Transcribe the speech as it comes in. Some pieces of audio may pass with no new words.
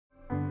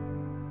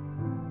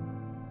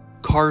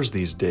cars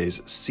these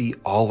days see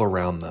all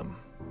around them.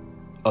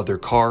 Other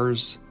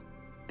cars,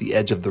 the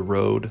edge of the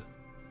road,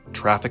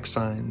 traffic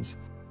signs,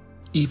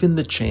 even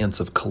the chance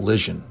of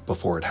collision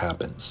before it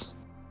happens.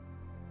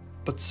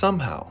 But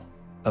somehow,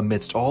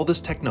 amidst all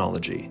this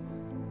technology,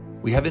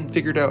 we haven't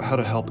figured out how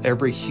to help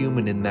every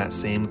human in that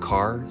same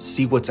car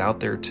see what's out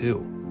there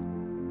too.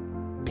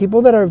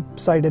 People that are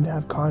sighted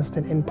have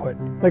constant input.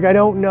 Like, I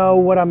don't know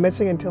what I'm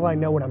missing until I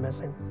know what I'm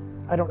missing.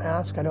 I don't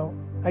ask,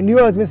 I knew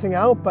I was missing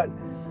out, but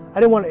I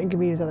didn't want to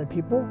inconvenience other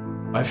people.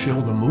 I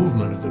feel the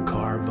movement of the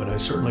car, but I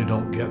certainly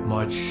don't get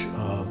much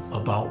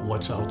about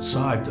what's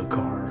outside the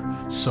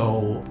car.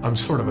 So I'm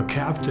sort of a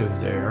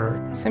captive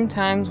there.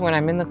 Sometimes when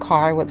I'm in the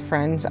car with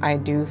friends, I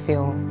do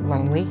feel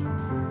lonely.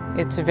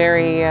 It's a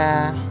very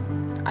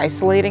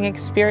isolating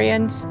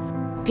experience.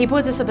 People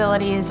with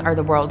disabilities are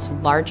the world's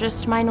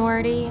largest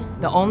minority,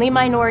 the only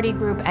minority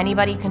group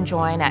anybody can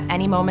join at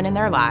any moment in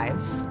their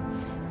lives.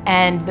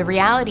 And the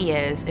reality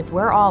is, if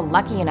we're all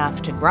lucky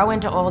enough to grow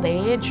into old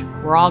age,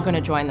 we're all going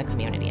to join the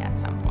community at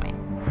some point.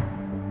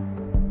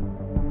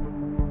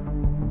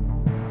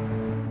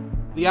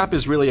 The app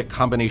is really a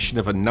combination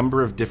of a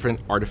number of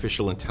different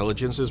artificial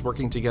intelligences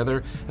working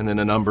together and then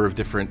a number of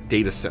different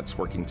data sets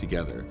working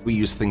together. We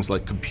use things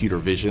like computer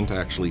vision to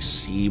actually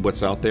see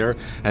what's out there,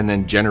 and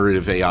then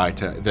generative AI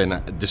to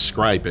then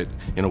describe it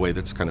in a way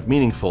that's kind of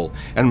meaningful.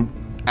 And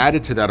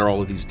added to that are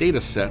all of these data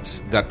sets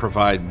that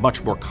provide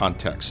much more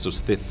context. So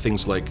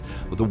things like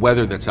the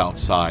weather that's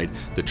outside,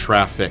 the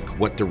traffic,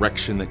 what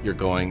direction that you're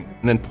going,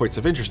 and then points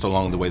of interest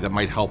along the way that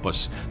might help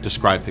us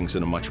describe things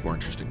in a much more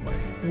interesting way.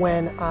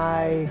 When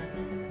I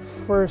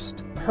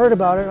first heard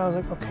about it, I was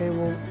like, okay,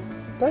 well,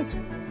 that's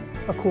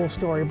a cool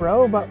story,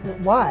 bro, but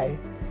why?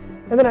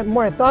 And then the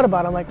more I thought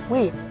about it, I'm like,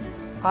 wait,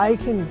 I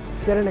can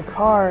get in a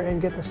car and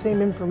get the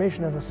same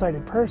information as a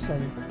sighted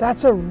person.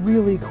 That's a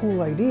really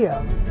cool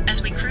idea.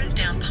 As we cruise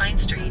down Pine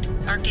Street,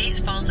 our gaze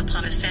falls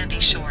upon a sandy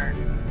shore.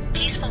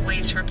 Peaceful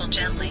waves ripple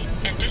gently,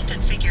 and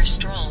distant figures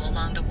stroll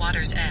along the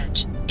water's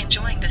edge,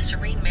 enjoying the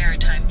serene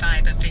maritime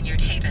vibe of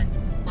Vineyard Haven.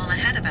 While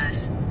ahead of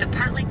us, the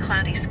partly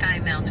cloudy sky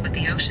melts with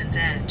the ocean's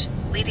edge,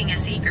 leaving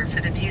us eager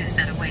for the views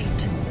that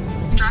await.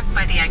 Struck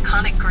by the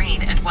iconic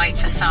green and white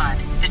facade,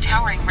 the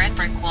towering red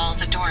brick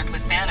walls adorned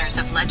with banners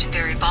of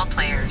legendary ball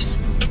players.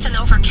 It's an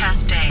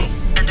overcast day,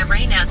 and the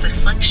rain adds a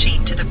slick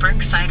sheen to the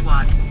brick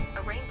sidewalk.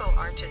 A rainbow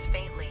arches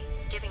faintly,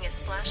 giving a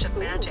splash of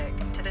magic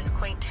to this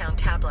quaint town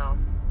tableau.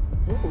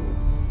 Ooh,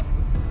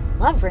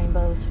 love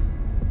rainbows.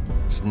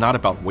 It's not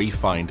about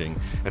wayfinding.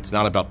 It's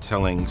not about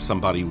telling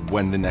somebody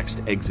when the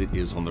next exit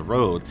is on the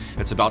road.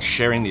 It's about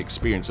sharing the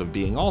experience of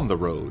being on the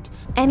road.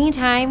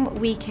 Anytime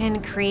we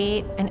can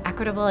create an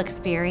equitable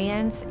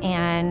experience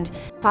and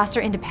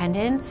foster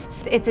independence,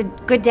 it's a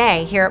good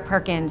day here at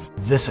Perkins.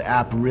 This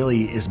app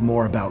really is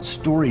more about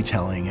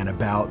storytelling and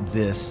about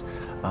this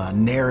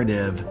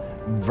narrative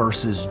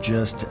versus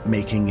just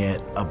making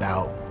it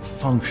about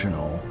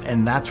functional.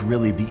 And that's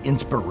really the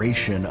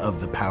inspiration of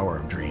the Power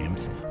of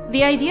Dreams.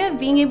 The idea of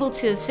being able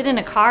to sit in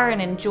a car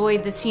and enjoy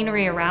the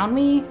scenery around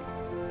me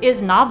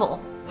is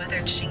novel.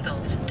 Weathered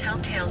shingles tell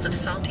tales of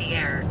salty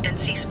air and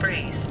sea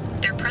sprays,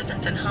 their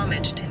presence and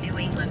homage to New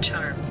England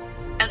charm.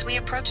 As we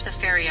approach the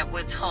ferry at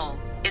Woods Hole,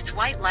 its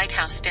white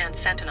lighthouse stands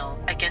sentinel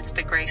against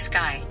the gray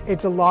sky.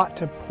 It's a lot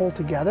to pull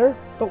together,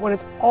 but when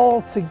it's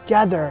all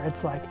together,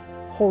 it's like,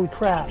 holy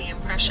crap. The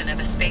impression of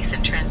a space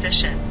in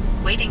transition,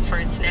 waiting for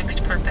its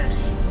next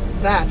purpose.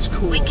 That's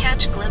cool. We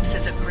catch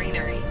glimpses of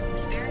greenery,